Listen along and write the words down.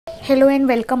Hello and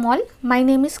welcome all. My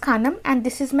name is Khanam and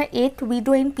this is my 8th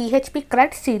video in PHP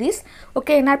CRUD series.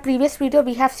 Okay, in our previous video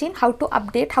we have seen how to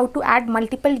update, how to add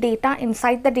multiple data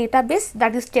inside the database,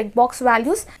 that is checkbox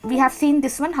values. We have seen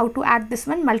this one, how to add this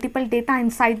one, multiple data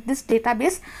inside this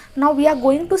database. Now we are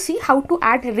going to see how to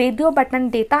add radio button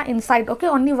data inside. Okay,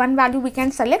 only one value we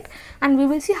can select and we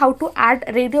will see how to add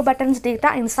radio buttons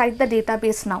data inside the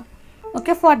database now.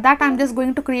 Okay, for that I'm just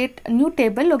going to create a new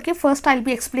table. Okay, first I'll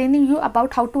be explaining you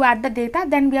about how to add the data,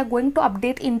 then we are going to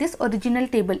update in this original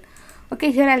table. Okay,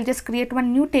 here I'll just create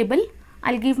one new table.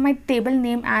 I'll give my table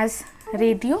name as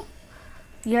radio.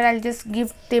 Here I'll just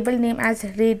give table name as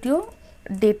radio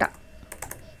data.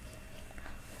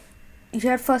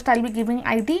 Here first I'll be giving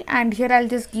ID and here I'll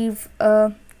just give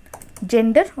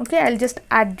gender. Okay, I'll just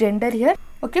add gender here.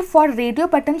 Okay, for radio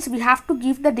buttons we have to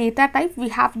give the data type. We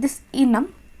have this enum.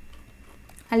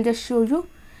 I'll just show you.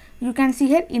 You can see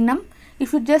here enum.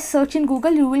 If you just search in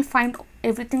Google, you will find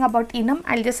everything about enum.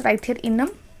 I'll just write here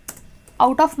enum.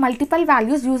 Out of multiple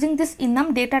values using this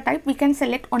enum data type, we can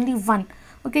select only one.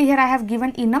 Okay, here I have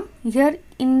given enum. Here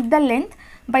in the length,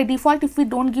 by default, if we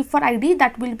don't give for ID,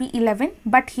 that will be 11.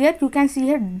 But here you can see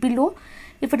here below,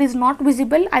 if it is not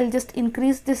visible, I'll just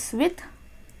increase this width.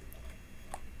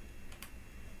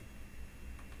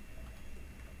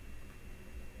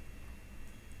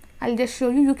 I'll just show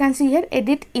you. You can see here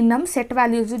edit enum set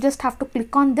values. You just have to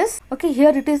click on this. Okay, here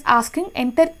it is asking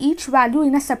enter each value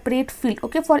in a separate field.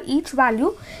 Okay, for each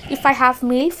value, if I have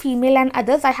male, female and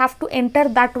others, I have to enter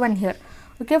that one here.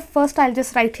 Okay, first I'll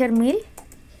just write here male.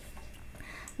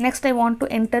 Next I want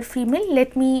to enter female.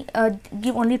 Let me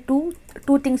give only two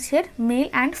things here, male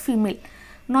and female.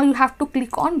 Now you have to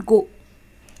click on go.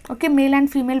 Okay, male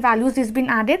and female values is been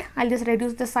added. I'll just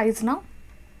reduce the size now.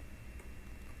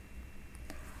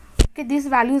 Okay, these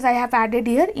values I have added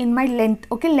here in my length.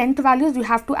 Okay, length values, you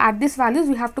have to add these values.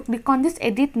 You have to click on this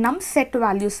edit num set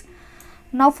values.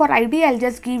 Now for ID, I'll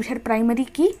just give here primary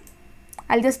key.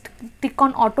 I'll just click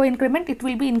on auto increment. It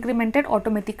will be incremented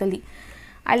automatically.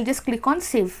 I'll just click on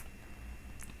save.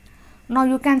 Now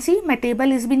you can see my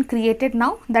table is been created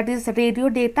now, that is radio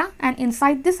data, and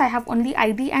inside this I have only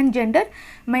ID and gender.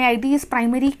 My ID is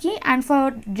primary key and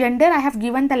for gender I have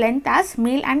given the length as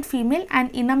male and female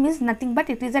and enum is nothing but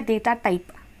it is a data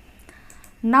type.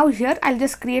 Now here I'll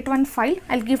just create one file.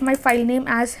 I'll give my file name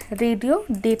as radio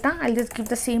data. I'll just give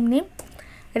the same name,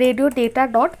 radio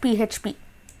data.php.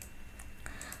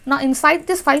 Now inside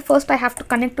this file first I have to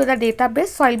connect to the database,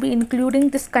 so I'll be including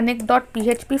this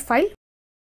connect.php file.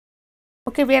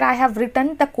 Okay, where I have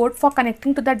written the code for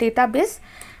connecting to the database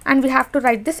and we have to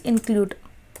write this include.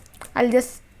 I'll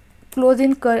just close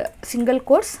in single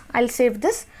quotes. I'll save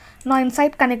this. Now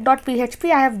inside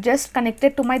connect.php I have just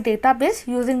connected to my database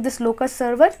using this local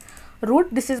server root.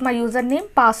 This is my username,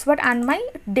 password and my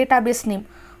database name.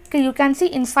 Okay, you can see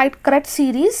inside CRUD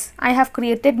series I have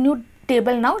created new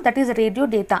table now, that is radio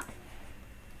data.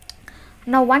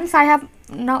 Now once I have,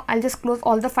 now I'll just close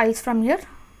all the files from here.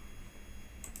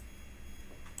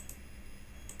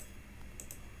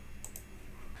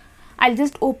 I'll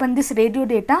just open this radio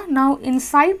data. Now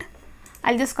inside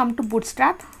I'll just come to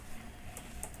Bootstrap.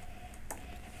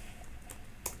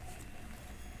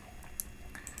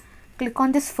 Click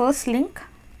on this first link,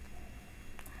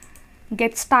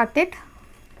 get started.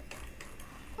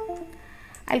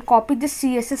 I'll copy this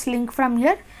CSS link from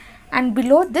here and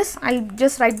below this I'll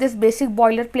just write this basic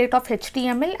boilerplate of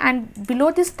HTML and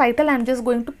below this title I'm just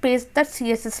going to paste that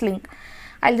CSS link.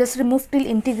 I'll just remove till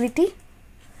integrity.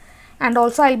 And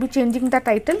also I'll be changing the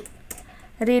title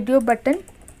radio button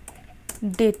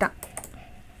data.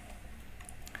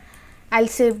 I'll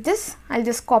save this. I'll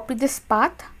just copy this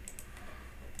path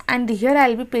and here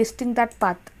I'll be pasting that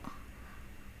path.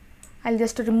 I'll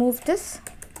just remove this.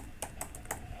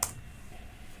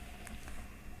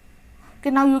 Okay,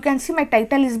 now you can see my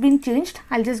title is being changed.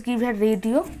 I'll just give here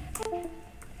radio.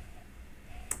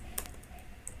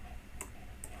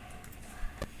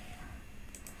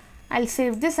 I'll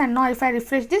save this and now if I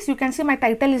refresh this, you can see my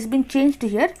title is been changed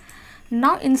here.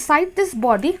 Now inside this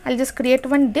body, I'll just create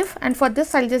one div and for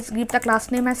this I'll just give the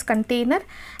class name as container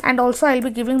and also I'll be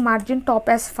giving margin top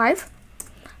as 5.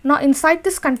 Now inside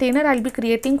this container, I'll be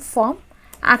creating form.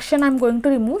 Action I'm going to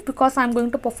remove because I'm going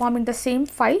to perform in the same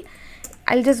file.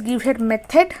 I'll just give here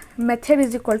method. Method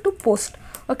is equal to post.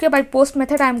 Okay, by post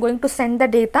method I'm going to send the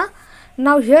data.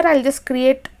 Now here I'll just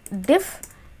create div.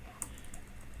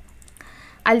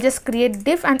 I'll just create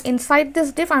div and inside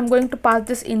this div I'm going to pass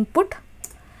this input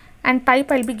and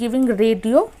type I'll be giving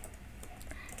radio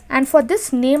and for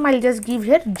this name I'll just give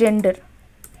here gender.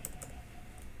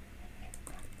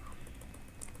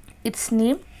 its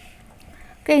name.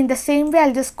 Okay, in the same way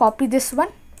I'll just copy this one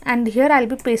and here I'll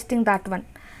be pasting that one.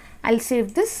 I'll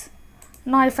save this.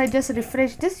 Now if I just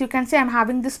refresh this, you can see I'm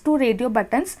having these 2 radio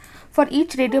buttons. For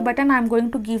each radio button I'm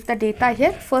going to give the data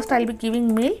here. First I'll be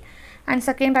giving male and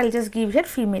second I'll just give here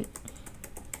female.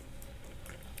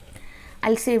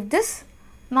 I'll save this.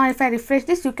 Now if I refresh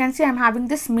this, you can see I'm having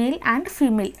this male and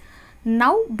female.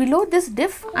 Now below this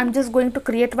div I'm just going to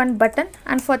create one button,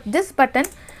 and for this button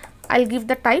I'll give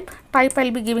the type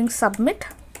I'll be giving submit,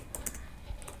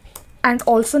 and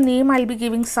also name I'll be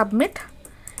giving submit.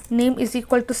 Name is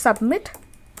equal to submit,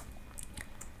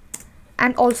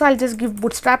 and also I'll just give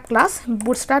bootstrap class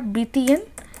bootstrap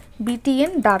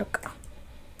btn dark.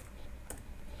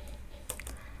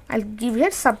 I'll give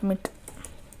here submit.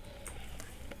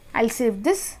 I'll save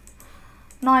this.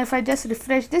 Now if I just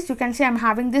refresh this, you can see I'm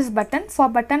having this button. For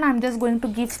button I'm just going to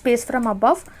give space from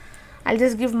above. I'll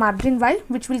just give margin y,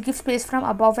 which will give space from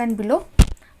above and below.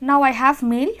 Now I have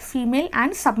male, female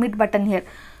and submit button here.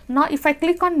 Now if I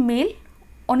click on male,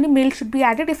 only male should be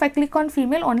added. If I click on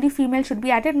female, only female should be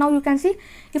added. Now you can see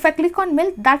if I click on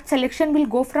male, that selection will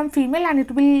go from female and it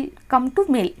will come to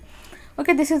male.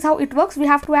 Okay, this is how it works. We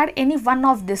have to add any one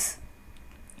of this.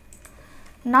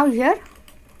 Now here,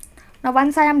 now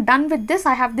once I am done with this,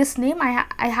 I have this name,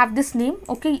 I have this name.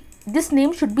 Okay, this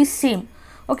name should be same.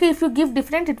 Okay, if you give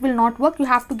different, it will not work. You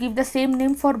have to give the same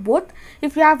name for both.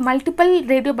 If you have multiple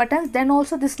radio buttons, then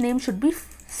also this name should be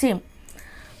same.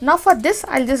 Now for this,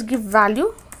 I'll just give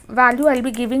value. Value I'll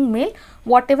be giving male.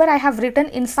 Whatever I have written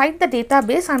inside the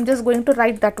database, I'm just going to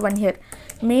write that one here,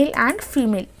 male and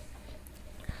female.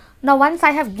 Now once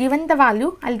I have given the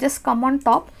value, I'll just come on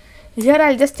top. Here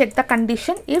I'll just check the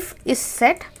condition. If is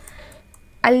set,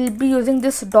 I'll be using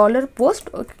this $post.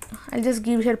 Okay, I'll just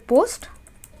give here post.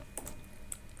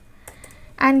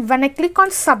 And when I click on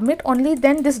submit, only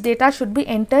then this data should be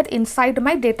entered inside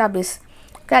my database.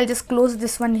 Okay, I'll just close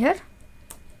this one here.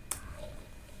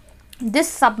 This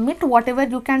submit, whatever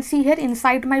you can see here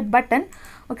inside my button.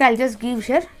 Okay, I'll just give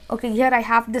here. Okay, here I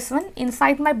have this one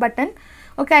inside my button.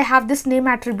 Okay, I have this name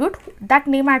attribute. That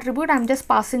name attribute I'm just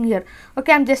passing here.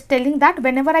 Okay, I'm just telling that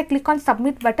whenever I click on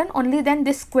submit button, only then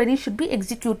this query should be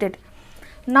executed.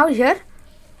 Now here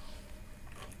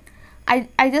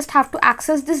I just have to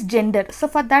access this gender. So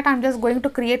for that I'm just going to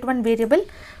create one variable.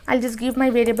 I'll just give my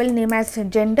variable name as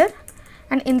gender,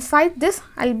 and inside this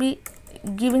I'll be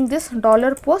giving this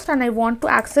 $post, and I want to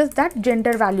access that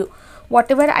gender value.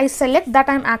 Whatever I select, that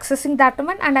I'm accessing that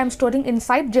one and I'm storing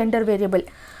inside gender variable.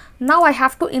 Now I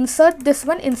have to insert this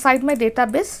one inside my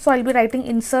database. So I'll be writing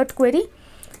insert query,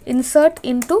 insert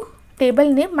into table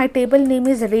name. My table name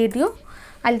is radio.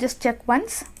 I'll just check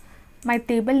once. My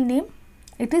table name,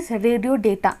 it is radio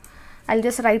data. I'll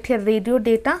just write here radio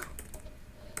data.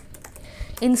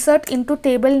 Insert into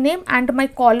table name, and my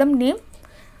column name,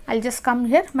 I'll just come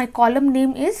here. My column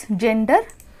name is gender.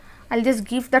 I'll just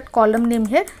give that column name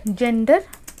here, gender.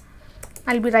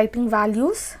 I'll be writing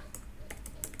values,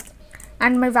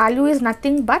 and my value is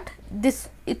nothing but this,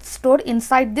 it's stored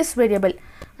inside this variable.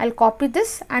 I'll copy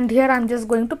this, and here I'm just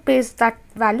going to paste that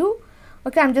value.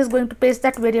 Okay, I'm just going to paste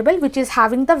that variable which is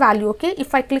having the value. Okay,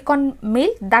 if I click on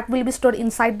male, that will be stored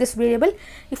inside this variable.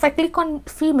 If I click on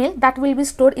female, that will be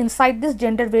stored inside this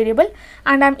gender variable,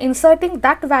 and I'm inserting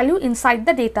that value inside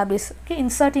the database. Okay,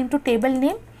 insert into table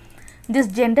name, this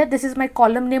gender, this is my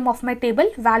column name of my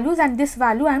table, values, and this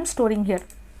value I am storing here.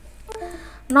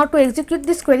 Now to execute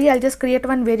this query, I'll just create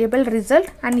one variable result,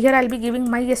 and here I'll be giving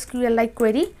MySQL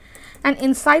query, and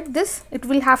inside this it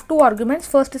will have two arguments.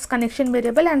 First is connection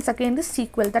variable and second is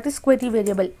SQL, that is query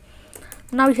variable.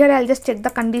 Now here I'll just check the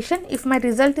condition. If my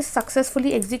result is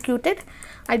successfully executed,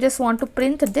 I just want to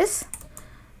print this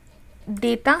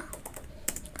data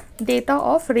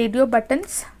of radio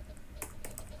buttons,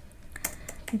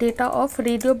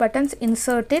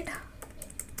 inserted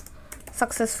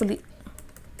successfully.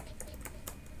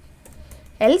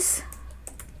 Else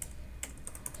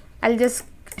I'll just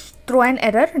throw an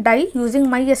error, die using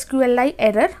MySQL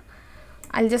error.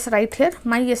 I'll just write here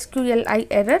MySQL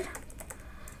error.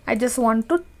 I just want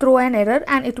to throw an error,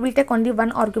 and it will take only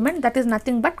one argument, that is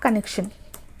nothing but connection.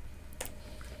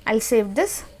 I'll save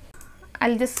this.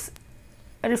 I'll just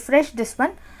refresh this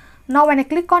one. Now when I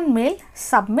click on mail,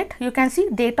 submit, you can see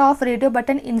data of radio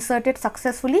button inserted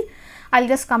successfully. I'll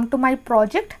just come to my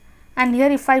project, and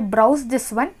here if I browse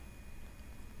this one,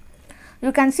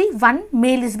 you can see one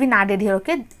male is been added here.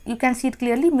 Okay, you can see it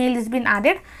clearly, male is been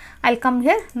added. I'll come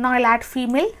here. Now I'll add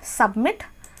female, submit.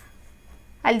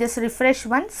 I'll just refresh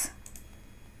once.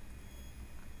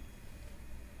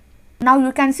 Now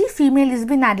you can see female is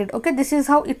been added. Okay, this is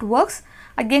how it works.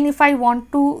 Again, if I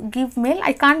want to give mail,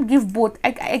 I can't give both.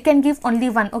 I can give only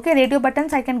one. Okay, radio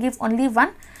buttons I can give only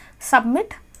one.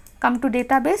 Submit. Come to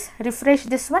database, refresh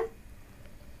this one.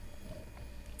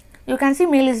 You can see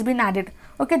mail is been added.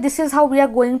 Okay, this is how we are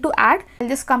going to add. I'll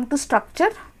just come to structure,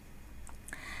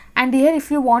 and here if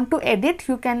you want to edit,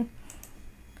 you can.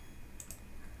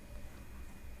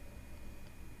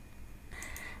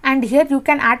 And here you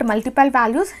can add multiple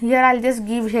values. Here I'll just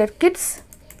give here kids.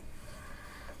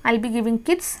 I'll be giving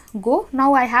kids. Go.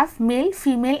 Now I have male,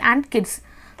 female and kids.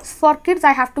 For kids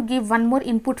I have to give one more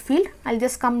input field. I'll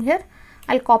just come here.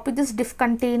 I'll copy this div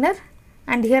container,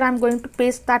 and here I'm going to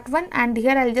paste that one, and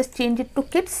here I'll just change it to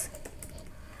kids,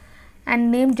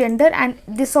 and name, gender, and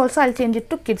this also I'll change it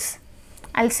to kids.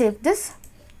 I'll save this.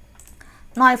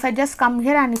 Now if I just come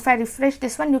here and if I refresh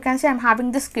this one, you can see I'm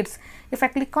having this kids. If I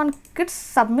click on kids,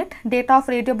 submit, data of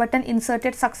radio button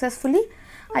inserted successfully.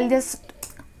 I'll just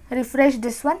refresh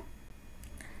this one,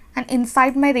 and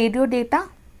inside my radio data,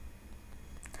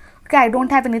 okay, I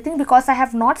don't have anything because I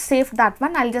have not saved that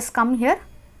one. I'll just come here.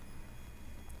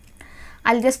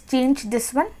 I'll just change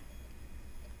this one.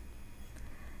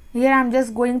 Here I'm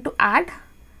just going to add.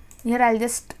 Here I'll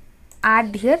just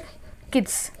add here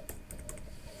kids.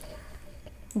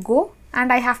 Go,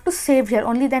 and I have to save here,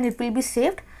 only then it will be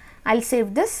saved. I'll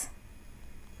save this.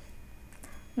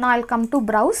 Now I'll come to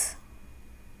browse.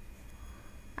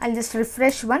 I'll just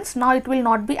refresh once. Now it will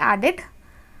not be added.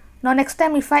 Now next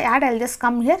time if I add, I'll just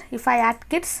come here. If I add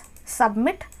kids,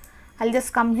 submit, I'll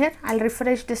just come here. I'll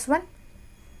refresh this one.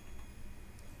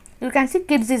 You can see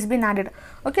kids is been added.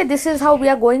 Okay, this is how we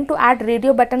are going to add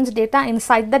radio buttons data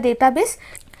inside the database.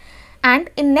 And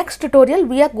in next tutorial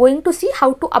we are going to see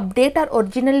how to update our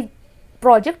original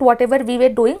project, whatever we were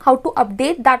doing, how to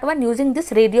update that one using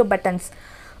this radio buttons.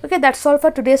 Okay, that's all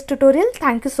for today's tutorial.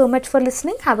 Thank you so much for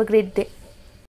listening. Have a great day.